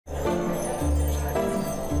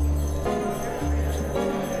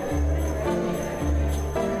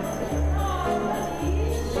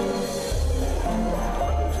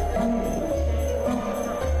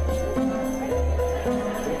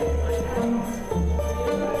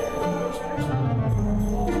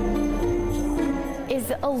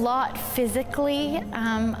lot physically.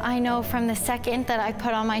 I know from the second that I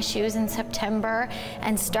put on my shoes in September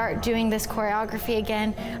and start doing this choreography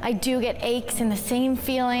again, I do get aches and the same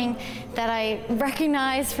feeling that I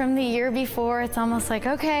recognize from the year before. It's almost like,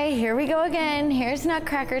 okay, here we go again, here's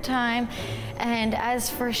Nutcracker time. And as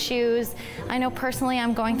for shoes, I know personally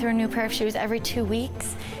I'm going through a new pair of shoes every 2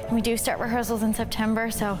 weeks. And we do start rehearsals in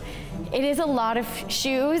September, so it is a lot of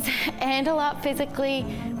shoes and a lot physically,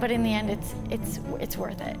 but in the end it's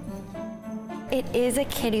worth it. It is a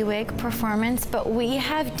Kittywig performance, but we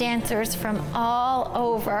have dancers from all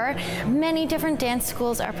over. Many different dance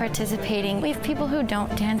schools are participating. We have people who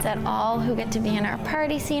don't dance at all who get to be in our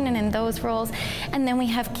party scene and in those roles. And then we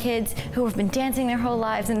have kids who have been dancing their whole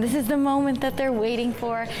lives, and this is the moment that they're waiting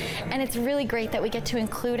for. And it's really great that we get to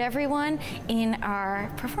include everyone in our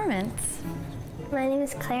performance. My name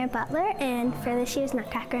is Claire Butler, and for this year's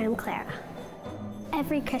Nutcracker, I'm Clara.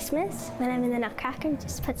 Every Christmas, when I'm in the Nutcracker, it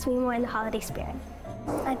just puts me more in the holiday spirit.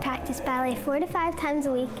 I practice ballet 4 to 5 times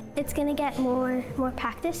a week. It's going to get more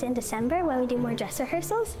practice in December when we do more dress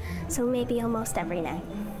rehearsals, so maybe almost every night.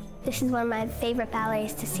 This is one of my favorite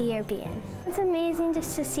ballets to see or be in. It's amazing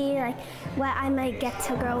just to see like what I might get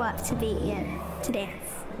to grow up to be in, to dance.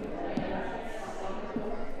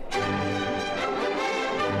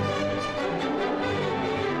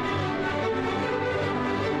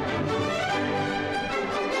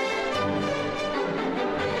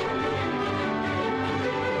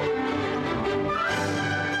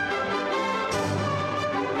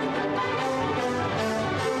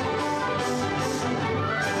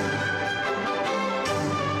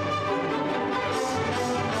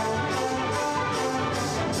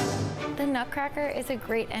 The Nutcracker is a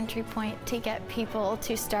great entry point to get people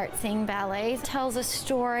to start seeing ballet. It tells a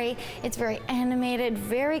story, it's very animated,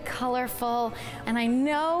 very colorful, and I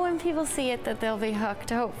know when people see it that they'll be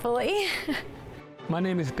hooked, hopefully. My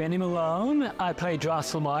name is Benny Malone. I play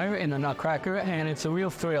Drosselmeyer in the Nutcracker, and it's a real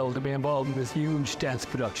thrill to be involved in this huge dance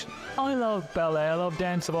production. I love ballet, I love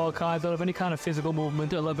dance of all kinds, I love any kind of physical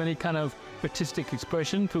movement, I love any kind of artistic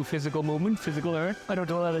expression through physical movement, physical art. I don't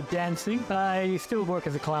do a lot of dancing, but I still work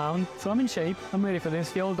as a clown, so I'm in shape. I'm ready for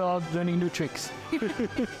this. The old dog learning new tricks.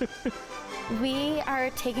 We are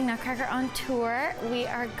taking Nutcracker on tour. We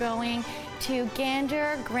are going to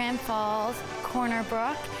Gander, Grand Falls, Corner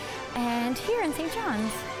Brook, and here in St.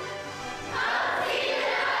 John's.